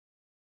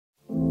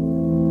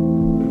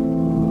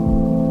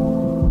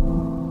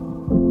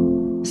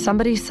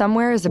Somebody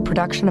Somewhere is a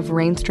production of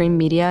Rainstream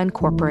Media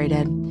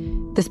Incorporated.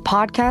 This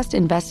podcast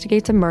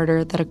investigates a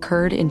murder that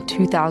occurred in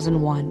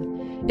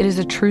 2001. It is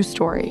a true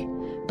story,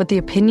 but the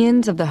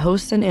opinions of the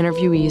hosts and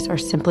interviewees are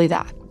simply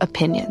that,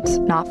 opinions,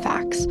 not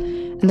facts.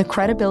 And the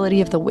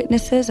credibility of the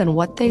witnesses and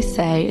what they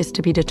say is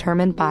to be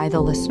determined by the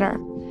listener.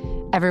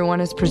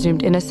 Everyone is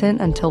presumed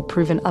innocent until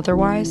proven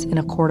otherwise in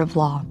a court of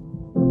law.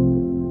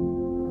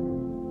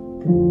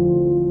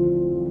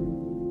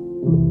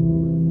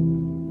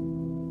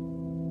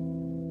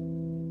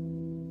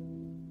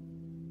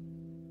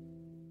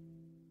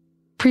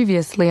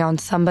 Previously on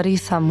Somebody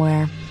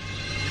Somewhere.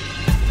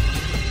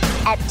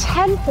 At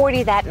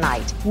 10:40 that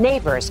night,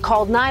 neighbors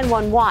called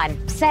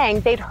 911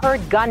 saying they'd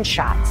heard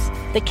gunshots.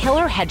 The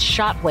killer had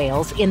shot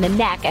Wales in the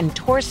neck and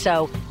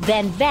torso,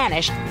 then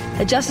vanished.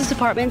 The Justice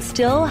Department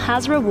still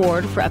has a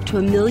reward for up to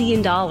 $1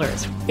 million.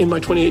 In my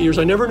 28 years,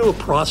 I never knew a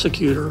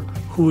prosecutor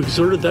who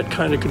exerted that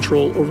kind of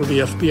control over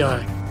the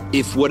FBI.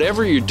 If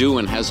whatever you're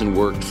doing hasn't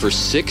worked for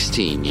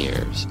 16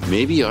 years,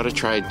 maybe you ought to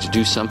try to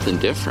do something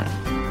different.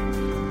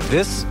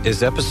 This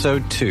is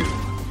Episode 2,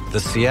 The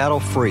Seattle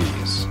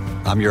Freeze.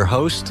 I'm your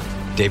host,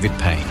 David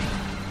Payne.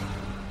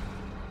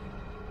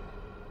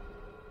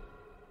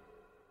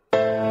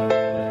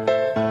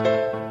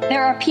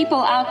 There are people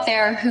out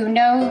there who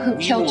know who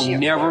killed you. We will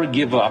never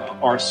give up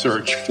our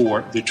search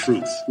for the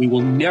truth. We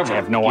will never. I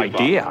have no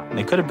idea.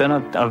 They could have been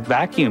a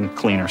vacuum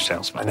cleaner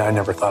salesman. I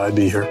never thought I'd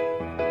be here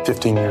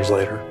 15 years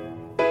later.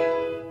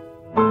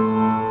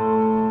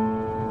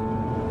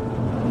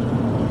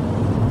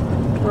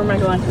 Where am I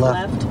going?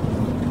 Left?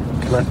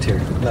 Left here.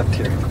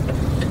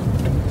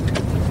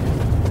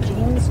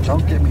 James,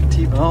 don't get me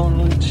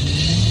T-boned.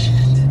 Shit.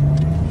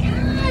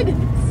 God,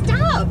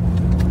 stop.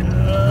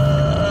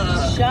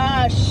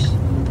 Shush.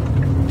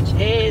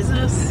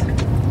 Jesus.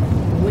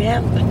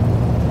 Whip.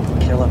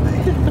 Killing me.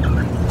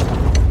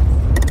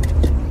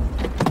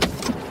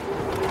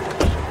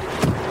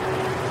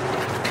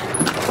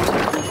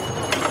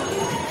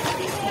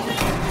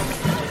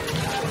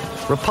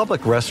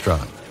 Republic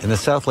Restaurant in the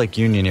South Lake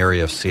Union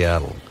area of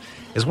Seattle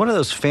is one of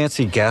those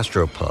fancy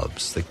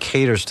gastropubs that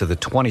caters to the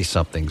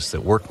 20-somethings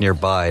that work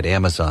nearby at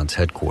Amazon's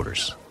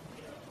headquarters.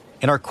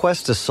 In our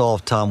quest to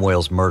solve Tom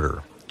Wales'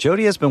 murder,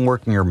 Jody has been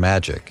working her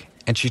magic,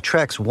 and she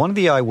tracks one of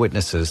the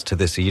eyewitnesses to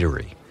this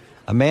eatery,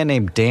 a man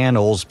named Dan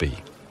Olsby.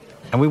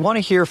 And we want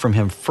to hear from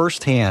him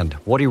firsthand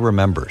what he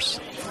remembers.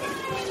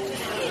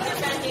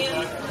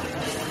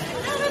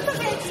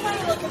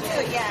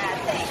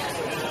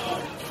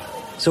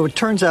 So it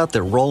turns out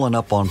that rolling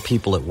up on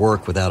people at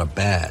work without a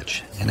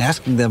badge and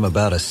asking them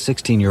about a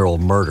 16-year-old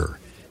murder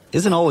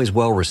isn't always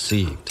well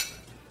received.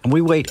 And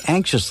we wait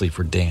anxiously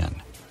for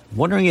Dan,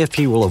 wondering if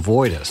he will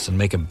avoid us and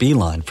make a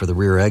beeline for the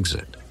rear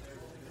exit.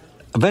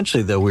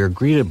 Eventually, though, we are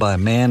greeted by a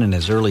man in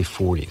his early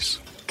 40s.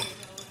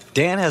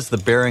 Dan has the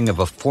bearing of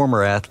a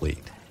former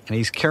athlete, and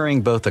he's carrying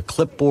both a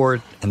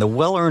clipboard and the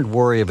well-earned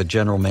worry of a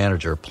general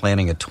manager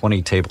planning a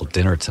 20-table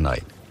dinner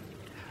tonight.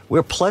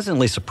 We're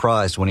pleasantly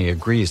surprised when he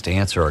agrees to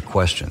answer our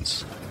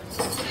questions.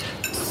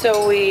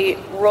 So we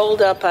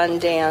rolled up on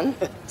Dan.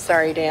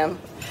 Sorry, Dan.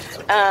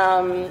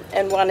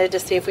 And wanted to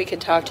see if we could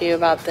talk to you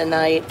about the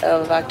night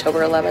of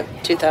October 11th,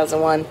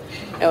 2001.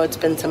 I know it's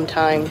been some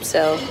time,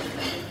 so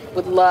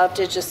would love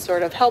to just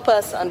sort of help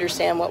us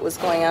understand what was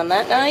going on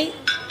that night.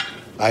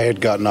 I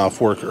had gotten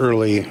off work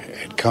early,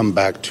 had come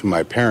back to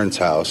my parents'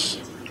 house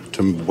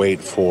to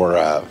wait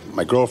for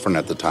my girlfriend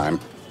at the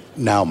time,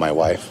 now my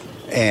wife.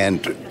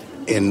 And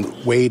in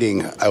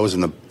waiting, I was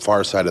in the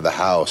far side of the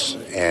house,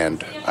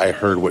 and I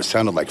heard what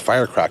sounded like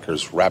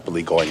firecrackers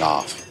rapidly going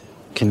off.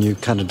 Can you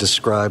kind of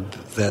describe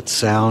that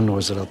sound?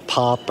 Was it a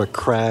pop, a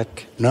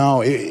crack?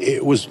 No,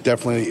 it was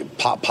definitely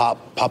pop,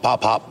 pop, pop,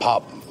 pop, pop,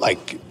 pop,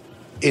 like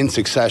in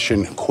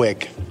succession,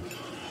 quick,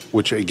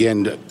 which,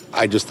 again,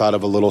 I just thought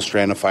of a little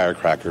strand of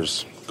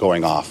firecrackers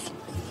going off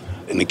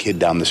and a kid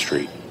down the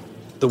street.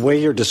 The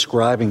way you're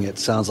describing it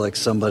sounds like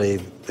somebody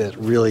that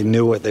really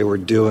knew what they were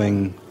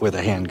doing with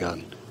a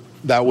handgun.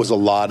 That was a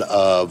lot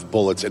of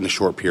bullets in a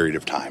short period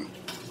of time.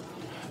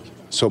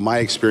 So my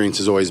experience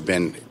has always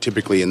been,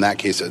 typically in that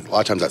case, a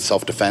lot of times that's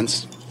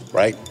self-defense,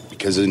 right?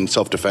 Because in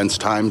self-defense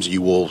times,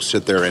 you will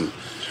sit there and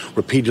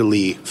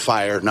repeatedly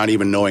fire, not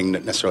even knowing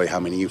necessarily how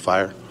many you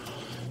fire.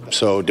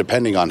 So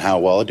depending on how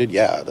well it did,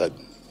 yeah, that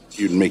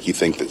would make you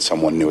think that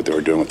someone knew what they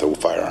were doing with the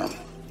firearm.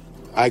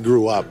 I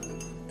grew up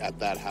at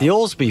that house. The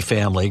Olsby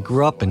family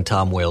grew up in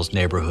Tom Wales'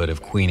 neighborhood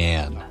of Queen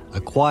Anne, a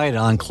quiet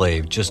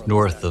enclave just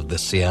north of the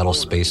Seattle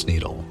Space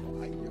Needle.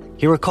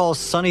 He recalls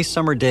sunny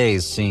summer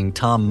days seeing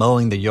Tom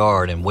mowing the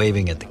yard and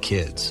waving at the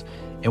kids,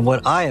 in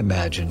what I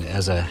imagine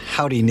as a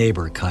howdy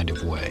neighbor kind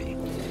of way.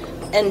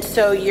 And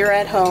so you're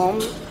at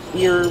home,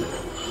 you're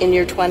in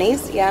your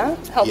 20s, yeah?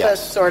 Help Yes.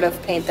 us sort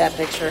of paint that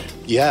picture.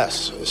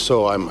 Yes.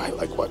 So I'm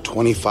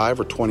 25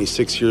 or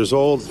 26 years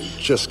old,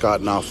 just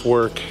gotten off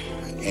work,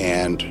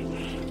 and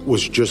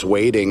was just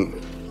waiting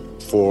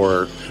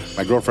for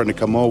my girlfriend to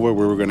come over.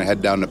 We were going to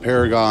head down to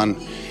Paragon.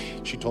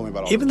 She told me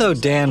about all Even though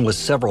Dan was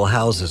several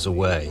houses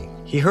away,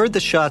 He heard the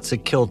shots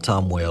that killed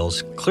Tom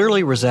Wales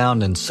clearly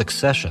resound in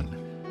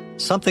succession,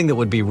 something that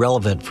would be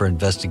relevant for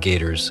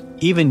investigators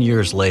even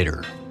years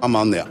later. I'm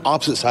on the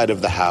opposite side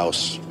of the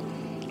house,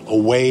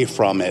 away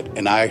from it,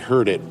 and I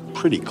heard it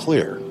pretty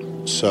clear.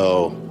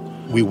 So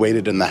we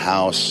waited in the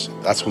house.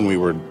 That's when we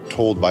were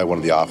told by one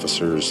of the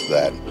officers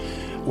that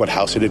what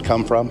house it had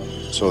come from.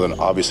 So then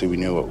obviously we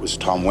knew it was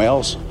Tom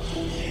Wales.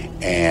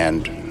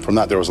 And from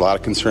that, there was a lot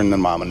of concern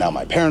in Mom, and now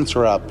my parents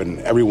are up, and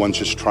everyone's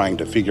just trying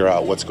to figure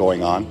out what's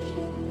going on.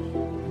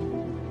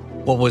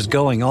 What was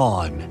going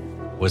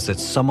on was that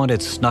someone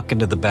had snuck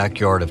into the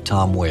backyard of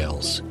Tom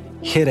Wales,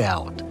 hid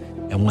out,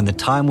 and when the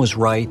time was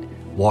right,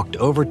 walked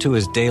over to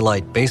his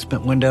daylight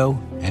basement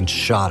window and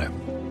shot him.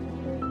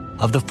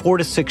 Of the 4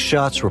 to 6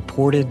 shots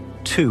reported,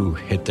 2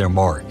 hit their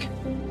mark,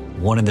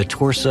 one in the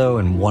torso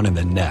and one in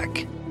the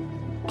neck.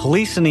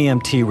 Police and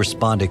EMT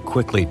responded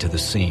quickly to the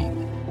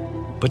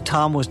scene, but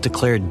Tom was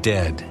declared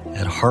dead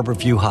at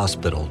Harborview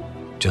Hospital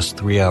just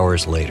 3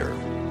 hours later.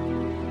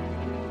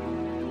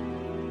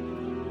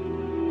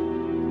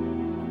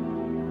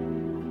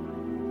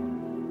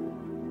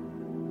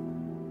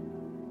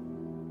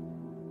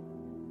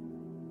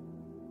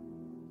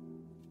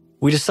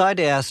 We decide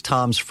to ask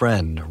Tom's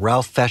friend,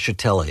 Ralph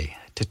Fascitelli,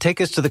 to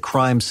take us to the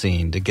crime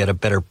scene to get a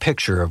better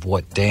picture of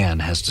what Dan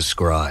has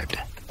described.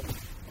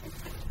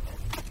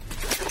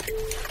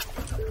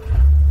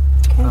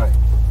 All right,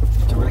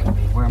 direct me.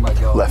 Where am I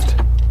going? Left.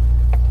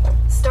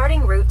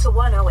 Starting route to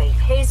 108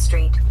 Hayes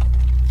Street.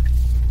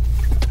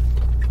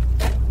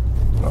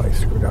 Oh, you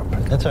screwed up.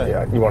 That's all right.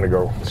 Yeah, you want to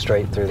go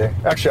straight through there?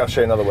 Actually, I'll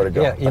show you another way to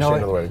go. Yeah, you know what?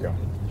 Another way to go.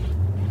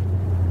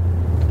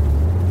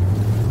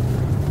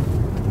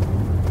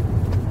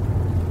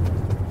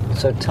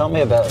 So tell me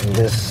about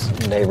this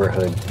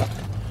neighborhood.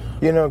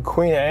 You know,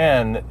 Queen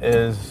Anne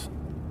is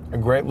a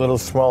great little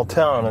small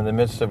town in the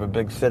midst of a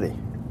big city.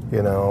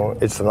 You know,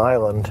 it's an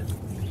island,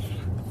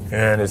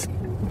 and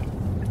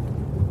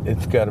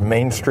it's got a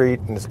main street,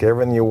 and it's got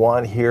everything you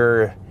want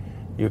here.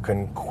 You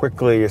can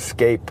quickly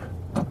escape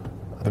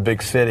the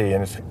big city,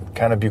 and it's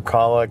kind of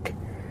bucolic.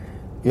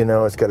 You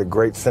know, it's got a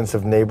great sense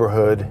of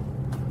neighborhood.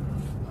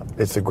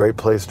 It's a great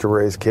place to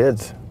raise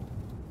kids.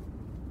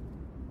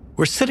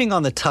 We're sitting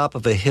on the top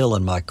of a hill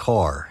in my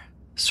car,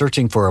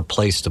 searching for a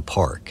place to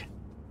park.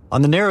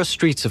 On the narrow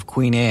streets of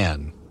Queen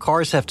Anne,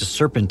 cars have to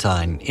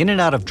serpentine in and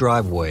out of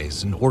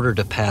driveways in order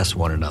to pass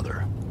one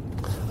another.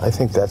 I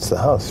think that's the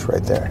house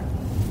right there.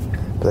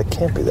 But that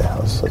can't be the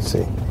house. Let's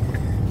see.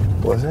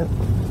 Was it?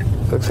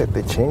 Looks like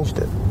they changed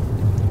it.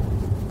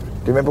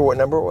 Do you remember what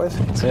number it was?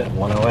 That's it,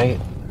 108.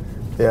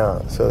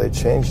 Yeah, so they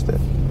changed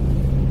it.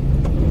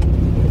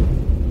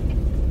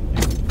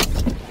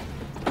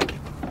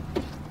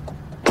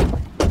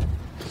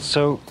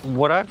 So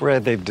what I've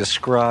read, they've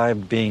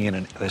described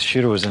being the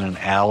shooter was in an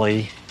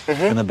alley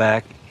in the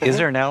back. Is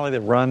there an alley that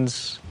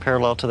runs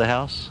parallel to the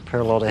house?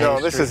 Parallel to Hayes No,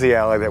 this Street? is the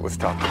alley that was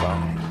talked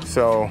about.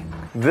 So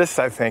this,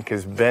 I think,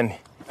 has been,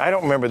 I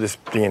don't remember this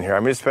being here. I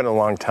mean, it's been a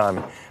long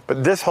time.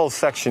 But this whole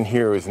section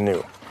here is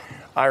new.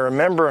 I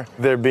remember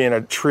there being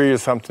a tree or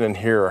something in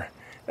here.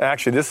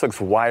 Actually, this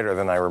looks wider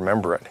than I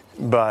remember it.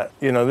 But,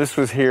 you know, this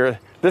was here.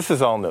 This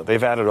is all new.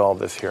 They've added all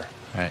this here.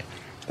 Right.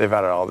 They've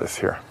added all this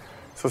here.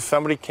 So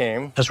somebody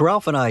came. As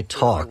Ralph and I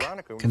talk,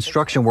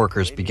 construction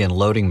workers begin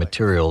loading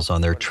materials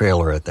on their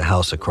trailer at the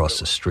house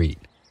across the street.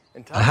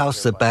 A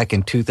house that back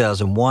in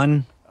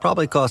 2001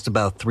 probably cost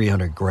about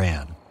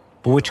 $300,000,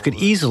 but which could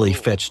easily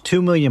fetch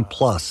 $2 million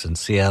plus in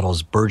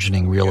Seattle's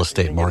burgeoning real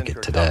estate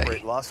market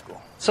today.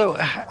 So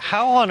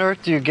how on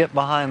earth do you get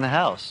behind the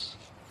house?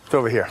 It's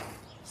over here.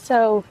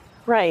 So,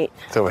 right.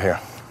 It's over here.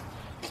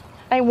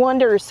 I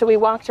wonder, so we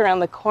walked around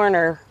the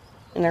corner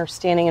and are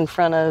standing in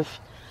front of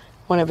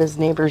one of his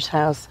neighbor's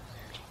house.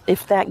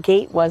 If that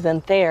gate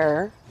wasn't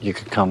there, you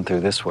could come through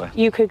this way.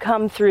 You could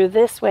come through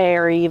this way,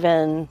 or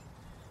even,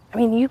 I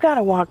mean, you got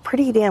to walk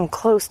pretty damn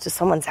close to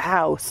someone's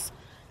house.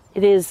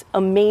 It is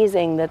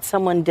amazing that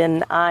someone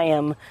didn't eye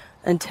him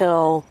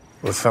until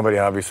well, somebody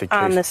obviously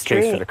cased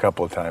it a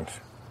couple of times.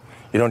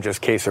 You don't just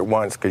case it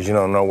once because you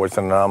don't know what's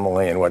an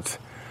anomaly and what's,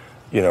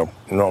 you know,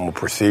 normal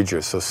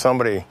procedure. So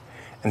somebody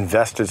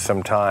invested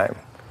some time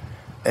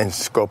in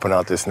scoping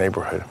out this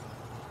neighborhood.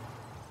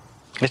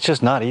 It's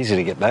just not easy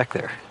to get back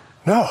there.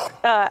 No.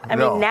 I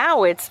mean,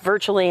 now it's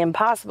virtually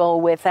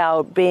impossible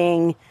without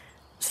being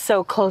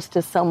so close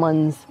to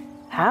someone's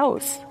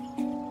house.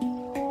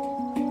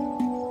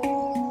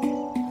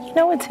 You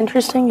know what's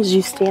interesting is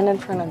you stand in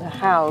front of the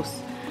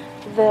house,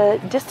 the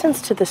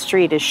distance to the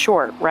street is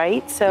short,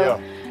 right? So,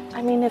 yeah.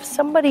 I mean, if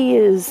somebody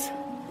is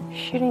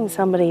shooting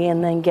somebody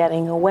and then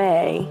getting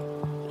away,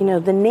 you know,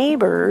 the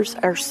neighbors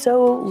are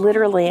so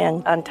literally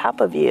on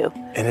top of you.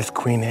 And it's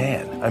Queen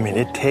Anne. I mean,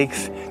 it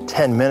takes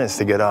 10 minutes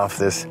to get off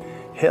this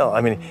hill.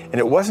 I mean, and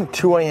it wasn't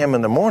 2 a.m.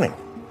 in the morning.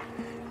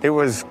 It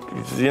was,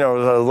 you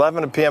know,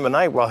 11 p.m. at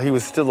night while he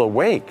was still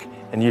awake.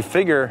 And you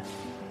figure,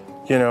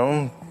 you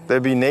know,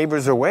 there'd be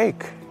neighbors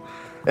awake.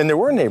 And there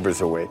were neighbors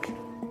awake.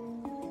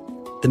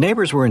 The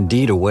neighbors were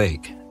indeed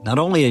awake. Not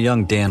only a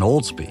young Dan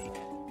Oldsby,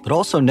 but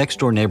also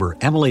next-door neighbor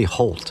Emily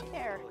Holt.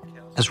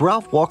 As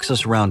Ralph walks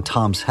us around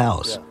Tom's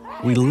house,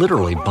 we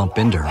literally bump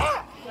into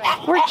her.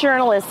 We're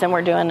journalists and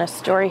we're doing a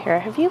story here.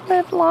 Have you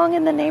lived long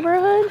in the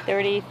neighborhood?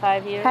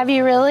 35 years. Have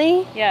you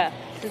really? Yeah.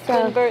 This is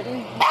Glen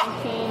Burton,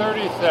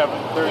 37,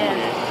 38.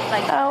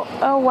 Yeah,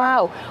 Oh,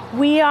 wow.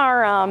 We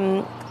are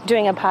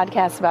doing a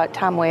podcast about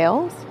Tom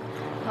Wales.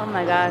 oh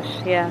my gosh,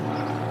 yeah.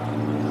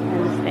 I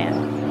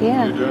understand.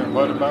 Yeah. You're doing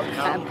what about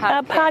Tom?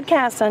 A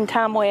podcast on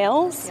Tom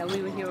Wales. Yeah,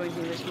 we were here when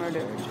he was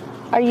murdered.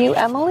 Are you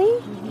Emily?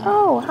 Mm-hmm.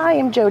 Oh, hi,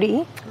 I'm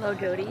Jody. Hello,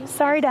 Jody.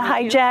 Sorry to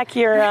hijack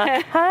your,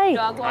 hi.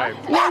 Dog walk?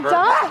 Your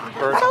dog?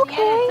 It's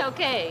okay. Yeah, it's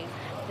okay.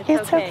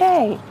 It's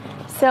okay.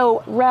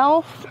 So,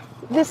 Ralph,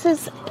 this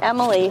is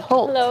Emily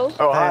Holt. Hello.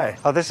 Oh, hi.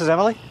 Oh, this is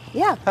Emily?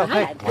 Yeah. Oh,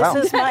 hey.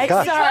 This is my,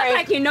 Gosh. sorry. It's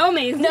like you know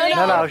me.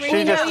 No, we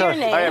she just know your told-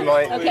 name. Hi,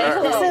 Emily. Okay,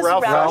 hello. This is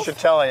Ralph Ralph.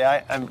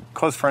 Fascitelli. I'm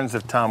close friends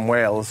of Tom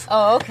Wales.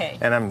 Oh, okay.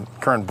 And I'm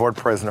current board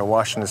president of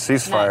Washington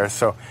Ceasefire. Nice.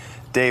 So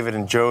David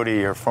and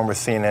Jody are former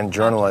CNN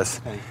journalists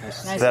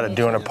that are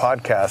doing a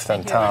podcast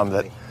on Tom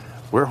that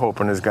we're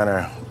hoping is going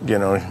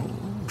to,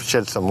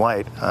 shed some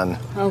light on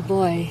Oh,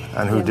 boy.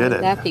 on who did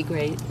it. That'd be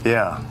great.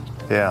 Yeah.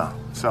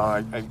 So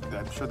I'm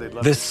sure they'd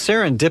love This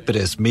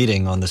serendipitous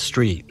meeting on the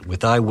street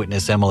with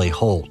eyewitness Emily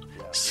Holt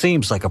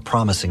seems like a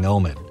promising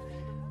omen.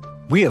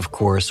 We, of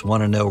course,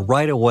 want to know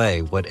right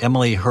away what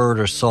Emily heard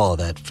or saw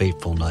that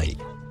fateful night.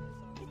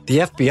 The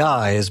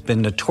FBI has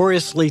been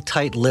notoriously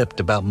tight-lipped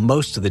about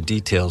most of the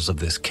details of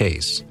this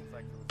case,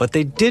 but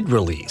they did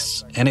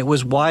release, and it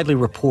was widely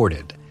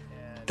reported,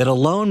 that a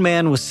lone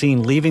man was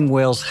seen leaving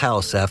Wales'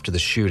 house after the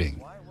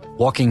shooting,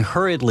 walking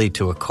hurriedly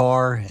to a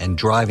car and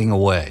driving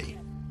away.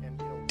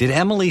 Did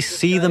Emily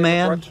see the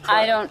man?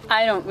 I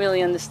don't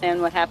really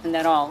understand what happened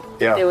at all.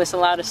 Yeah. There was a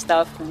lot of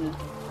stuff and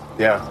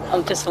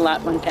just a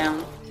lot went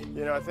down.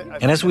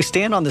 And as we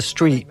stand on the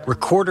street,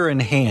 recorder in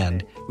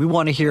hand, we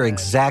want to hear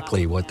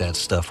exactly what that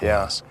stuff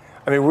was.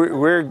 I mean,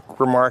 we're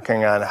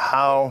remarking on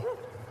how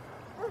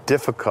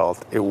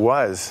difficult it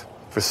was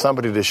for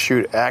somebody to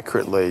shoot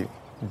accurately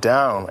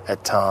down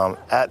at Tom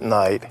at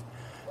night,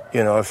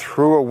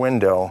 through a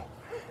window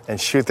and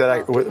shoot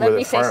that with Let a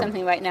me say firearm.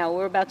 something right now.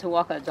 We're about to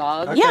walk a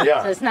dog. Okay.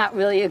 Yeah. So it's not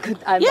really a good,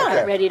 I'm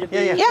not ready to be.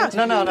 No, that's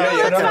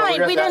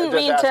fine. We didn't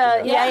mean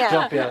to,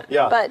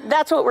 Yeah. But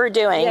that's what we're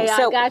doing. Yeah,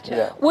 so I gotcha.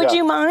 Yeah. would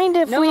you mind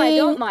if No, we I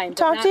don't mind, but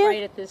talk not to you?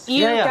 right at this-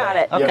 You got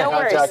it. Okay. No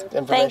worries. Contact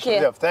information. Thank you.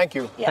 Yeah, thank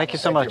you. Thank you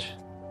so much.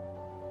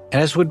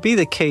 And as would be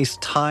the case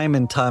time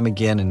and time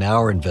again in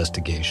our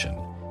investigation,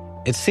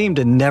 it seemed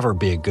to never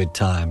be a good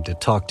time to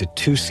talk to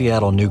two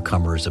Seattle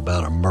newcomers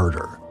about a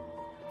murder.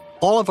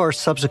 All of our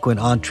subsequent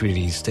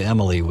entreaties to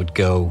Emily would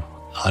go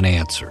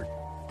unanswered.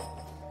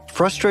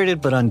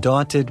 Frustrated but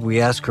undaunted, we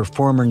ask her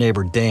former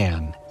neighbor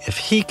Dan if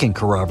he can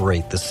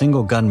corroborate the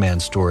single gunman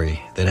story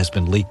that has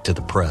been leaked to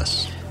the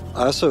press.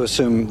 I also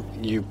assume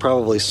you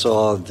probably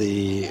saw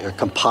the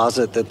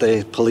composite that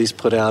the police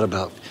put out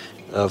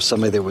of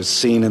somebody that was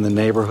seen in the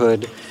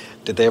neighborhood.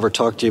 Did they ever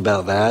talk to you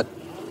about that?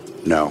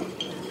 No.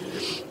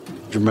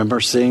 Do you remember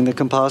seeing the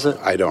composite?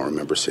 I don't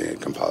remember seeing a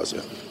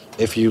composite.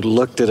 If you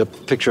looked at a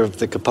picture of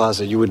the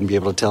composite, you wouldn't be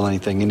able to tell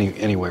anything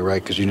anyway,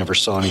 right? Because you never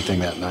saw anything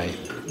that night.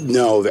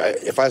 No,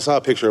 if I saw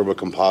a picture of a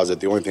composite,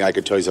 the only thing I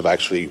could tell you is I've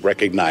actually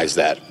recognized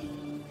that.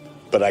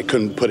 But I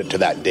couldn't put it to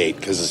that date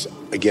because,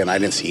 again, I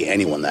didn't see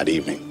anyone that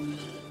evening.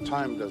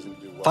 Time doesn't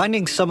do well.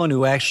 Finding someone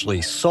who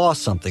actually saw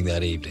something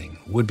that evening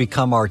would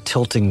become our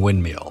tilting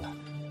windmill,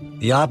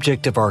 the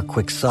object of our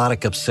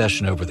quixotic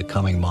obsession over the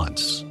coming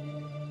months.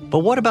 But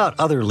what about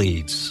other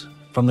leads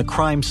from the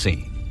crime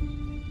scene?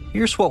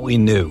 Here's what we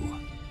knew.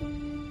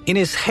 In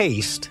his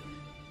haste,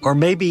 or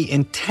maybe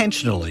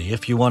intentionally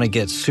if you want to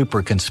get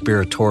super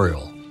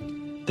conspiratorial,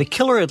 the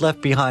killer had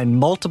left behind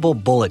multiple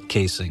bullet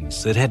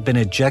casings that had been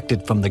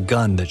ejected from the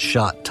gun that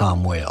shot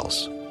Tom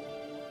Wales.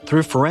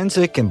 Through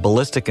forensic and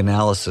ballistic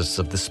analysis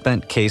of the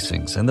spent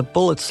casings and the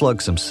bullet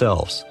slugs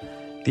themselves,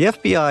 the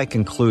FBI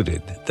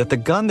concluded that the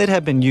gun that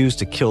had been used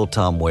to kill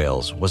Tom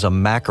Wales was a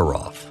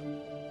Makarov.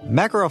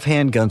 Makarov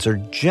handguns are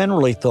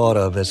generally thought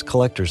of as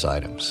collector's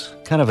items,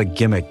 kind of a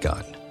gimmick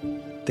gun.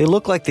 They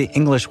look like the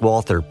English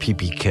Walther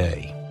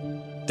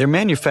PPK. They're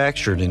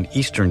manufactured in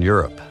Eastern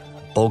Europe,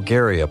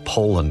 Bulgaria,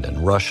 Poland,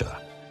 and Russia.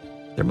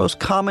 They're most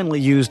commonly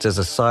used as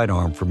a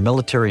sidearm for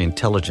military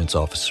intelligence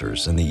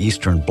officers in the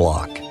Eastern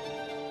Bloc.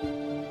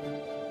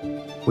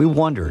 We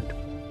wondered,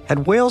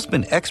 had Wales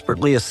been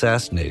expertly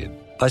assassinated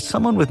by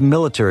someone with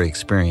military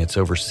experience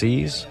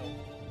overseas?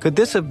 Could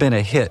this have been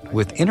a hit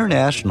with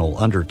international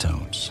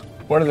undertones?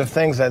 One of the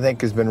things I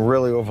think has been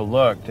really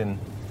overlooked, and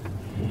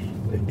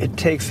it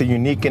takes a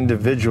unique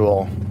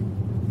individual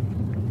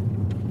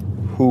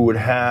who would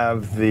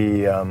have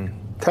the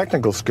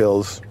technical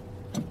skills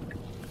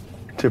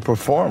to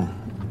perform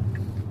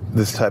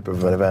this type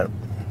of an event.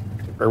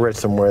 I read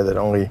somewhere that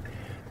only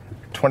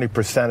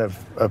 20%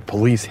 of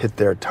police hit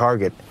their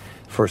target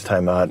first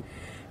time out,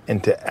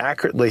 and to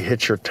accurately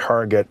hit your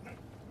target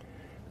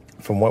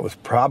from what was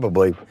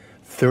probably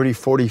 30,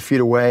 40 feet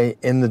away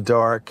in the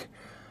dark,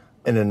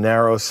 in a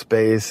narrow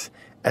space,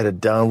 at a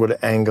downward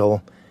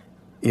angle,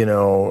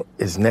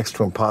 is next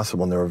to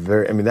impossible. And there were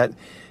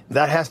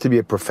That has to be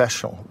a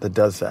professional that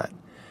does that.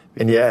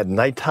 And you add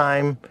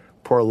nighttime,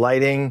 poor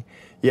lighting,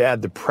 you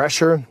add the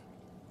pressure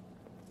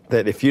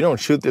that if you don't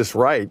shoot this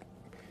right,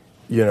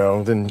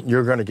 then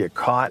you're going to get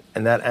caught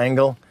in that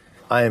angle.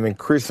 I am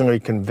increasingly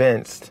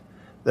convinced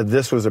that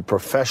this was a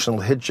professional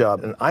hit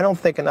job, and I don't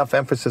think enough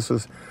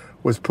emphasis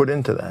was put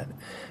into that.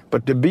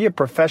 But to be a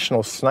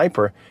professional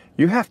sniper,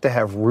 you have to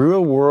have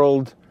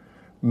real-world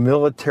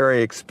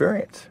military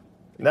experience.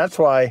 That's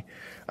why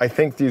I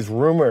think these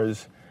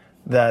rumors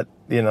that,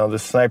 the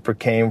sniper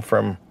came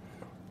from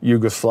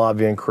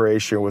Yugoslavia and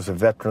Croatia, was a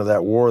veteran of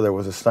that war, there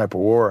was a sniper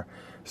war,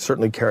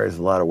 certainly carries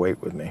a lot of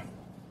weight with me.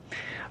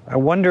 I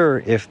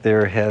wonder if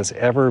there has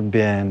ever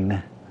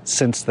been,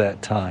 since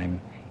that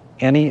time,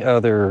 any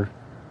other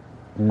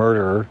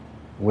murder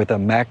with a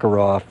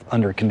Makarov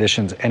under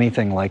conditions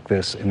anything like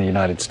this in the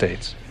United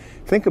States.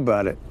 Think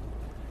about it.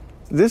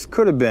 This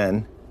could have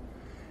been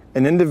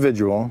an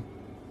individual,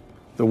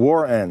 the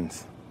war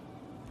ends.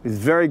 He's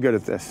very good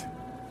at this.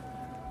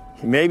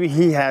 Maybe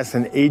he has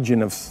an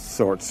agent of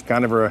sorts,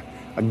 kind of a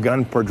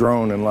gun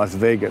padrone in Las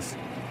Vegas,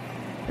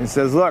 and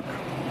says, look,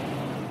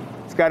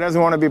 this guy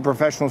doesn't want to be a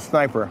professional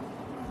sniper.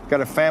 He's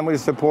got a family to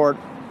support,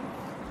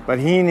 but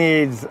he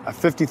needs a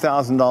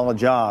 $50,000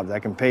 job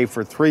that can pay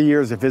for 3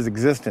 years of his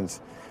existence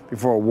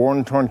before a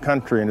war-torn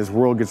country and his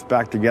world gets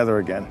back together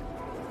again.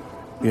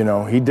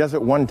 He does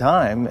it one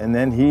time, and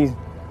then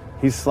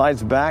he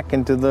slides back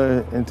into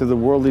the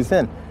world he's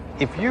in.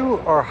 If you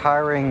are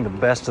hiring the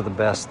best of the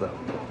best, though,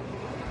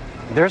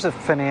 there's a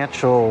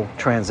financial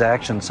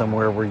transaction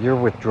somewhere where you're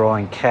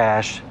withdrawing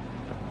cash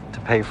to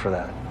pay for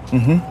that.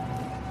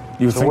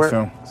 Mm-hmm. You think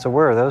so? So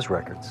where are those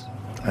records?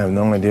 I have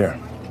no idea.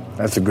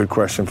 That's a good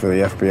question for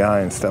the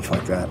FBI and stuff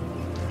like that.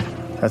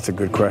 That's a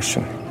good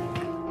question.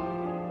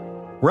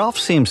 Ralph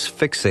seems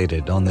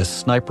fixated on this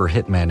sniper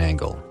hitman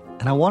angle,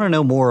 and I want to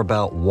know more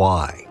about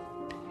why.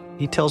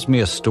 He tells me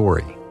a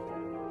story.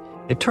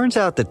 It turns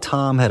out that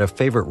Tom had a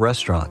favorite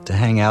restaurant to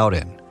hang out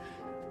in,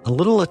 a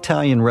little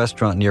Italian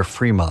restaurant near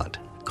Fremont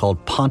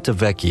called Ponte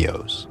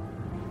Vecchio's.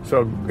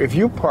 So if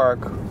you park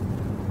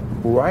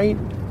right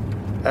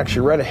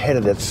ahead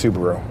of that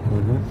Subaru,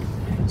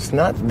 it's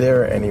not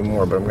there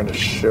anymore, but I'm going to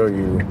show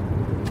you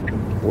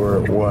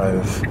where it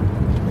was.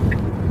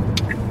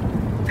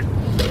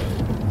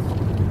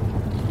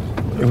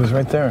 It was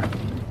right there.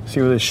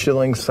 See where the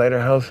Schilling Cider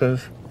House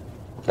is?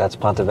 That's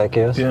Ponte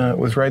Vecchio's? Yeah, it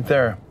was right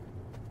there.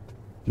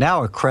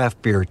 Now a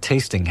craft beer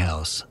tasting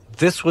house,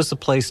 this was the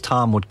place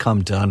Tom would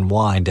come to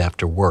unwind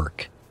after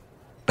work.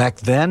 Back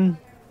then,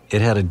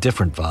 it had a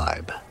different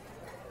vibe.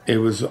 It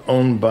was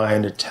owned by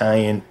an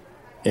Italian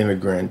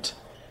immigrant,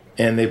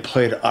 and they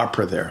played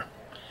opera there.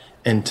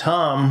 And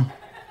Tom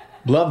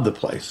loved the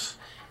place,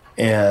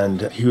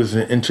 and he was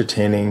an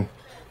entertaining,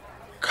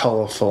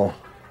 colorful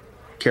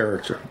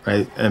character.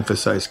 I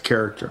emphasize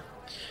character.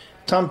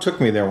 Tom took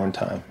me there one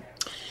time.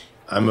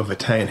 I'm of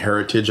Italian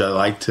heritage.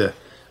 I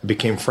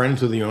became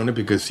friends with the owner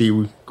because he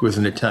was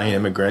an Italian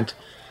immigrant.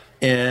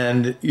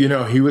 And,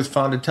 he was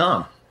fond of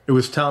Tom. It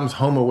was Tom's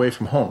home away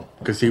from home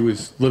because he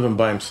was living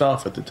by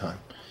himself at the time.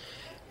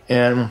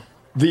 And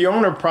the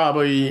owner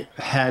probably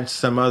had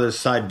some other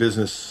side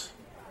business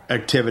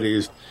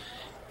activities.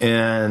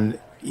 And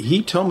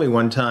he told me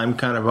one time,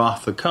 kind of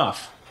off the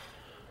cuff,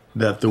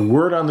 that the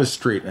word on the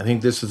street, I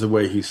think this is the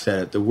way he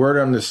said it, the word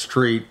on the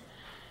street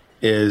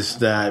is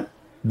that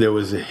there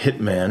was a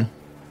hitman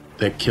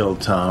that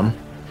killed Tom,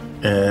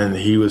 and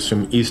he was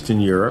from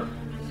Eastern Europe,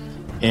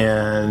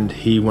 and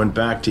he went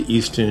back to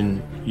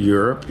Eastern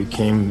Europe. He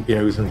came, he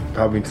was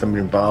probably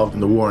somebody involved in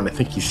the war, and I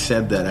think he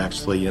said that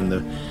actually in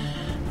the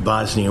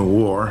Bosnian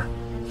War,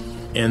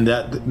 and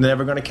that they're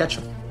never going to catch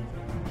him.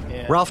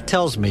 Ralph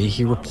tells me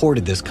he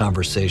reported this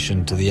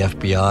conversation to the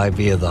FBI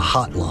via the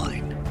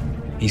hotline.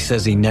 He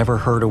says he never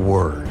heard a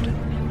word.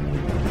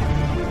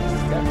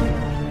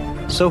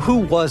 So who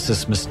was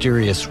this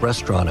mysterious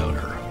restaurant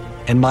owner?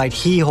 And might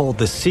he hold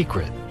the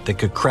secret that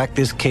could crack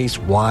this case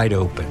wide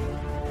open?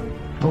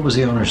 What was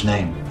the owner's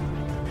name?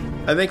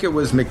 I think it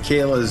was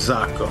Michele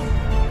Zacco.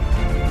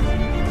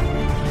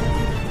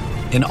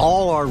 In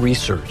all our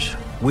research,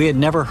 we had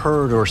never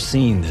heard or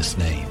seen this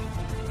name.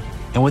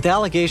 And with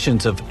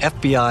allegations of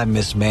FBI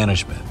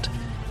mismanagement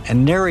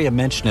and nary a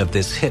mention of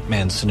this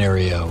hitman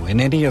scenario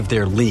in any of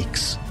their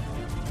leaks,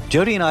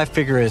 Jody and I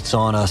figure it's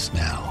on us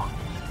now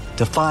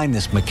to find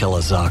this Michele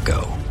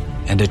Zacco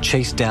and to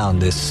chase down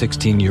this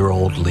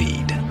 16-year-old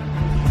lead.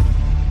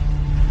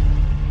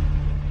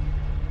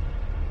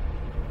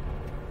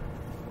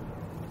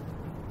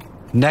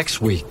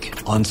 Next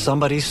week on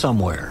Somebody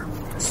Somewhere.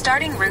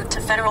 Starting route to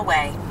Federal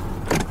Way.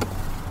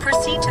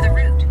 Proceed to the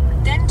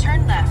route, then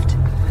turn left.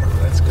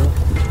 Let's go.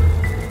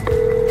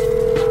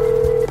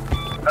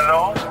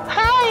 Hello?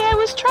 Hi, I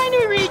was trying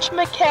to reach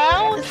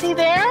Michele. Is he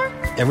there?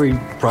 Every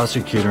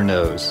prosecutor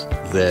knows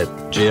that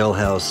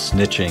jailhouse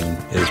snitching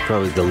is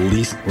probably the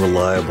least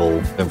reliable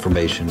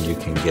information you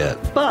can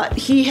get. But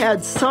he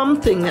had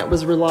something that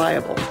was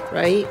reliable,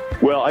 right?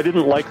 Well, I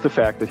didn't like the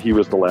fact that he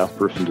was the last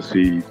person to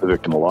see the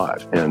victim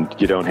alive. And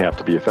you don't have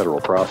to be a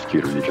federal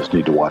prosecutor. You just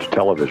need to watch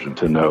television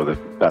to know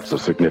that that's a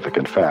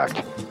significant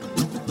fact.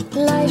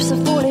 Life's a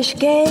foolish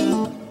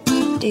game.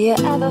 Do you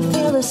ever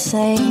feel the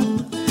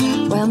same?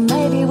 Well,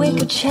 maybe we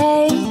could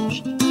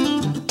change.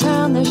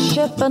 Turn the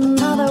ship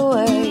another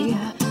way.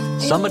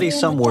 Somebody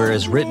Somewhere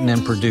is written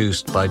and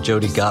produced by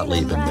Jody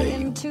Gottlieb and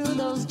me.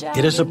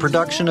 It is a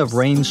production of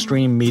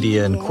Rainstream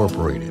Media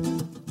Incorporated.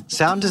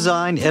 Sound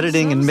design,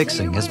 editing, and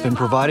mixing has been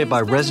provided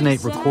by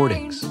Resonate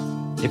Recordings.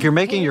 If you're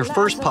making your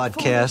first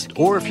podcast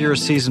or if you're a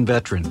seasoned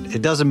veteran,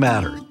 it doesn't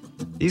matter.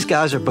 These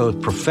guys are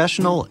both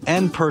professional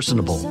and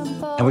personable,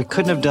 and we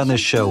couldn't have done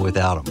this show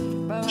without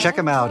them. Check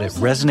them out at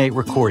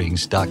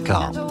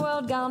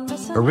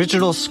resonaterecordings.com.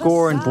 Original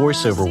score and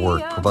voiceover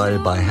work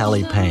provided by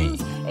Hallie Payne.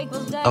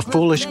 A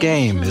Foolish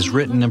Game is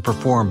written and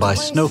performed by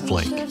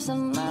Snowflake.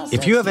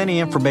 If you have any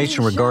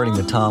information regarding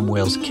the Tom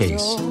Wales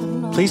case,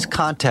 please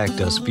contact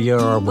us via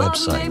our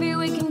website,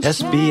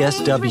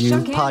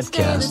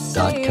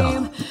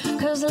 sbswpodcast.com.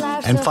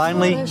 And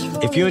finally,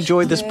 if you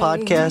enjoyed this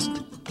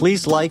podcast,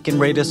 please like and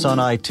rate us on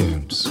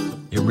iTunes.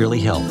 It really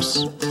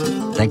helps.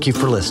 Thank you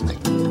for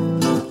listening.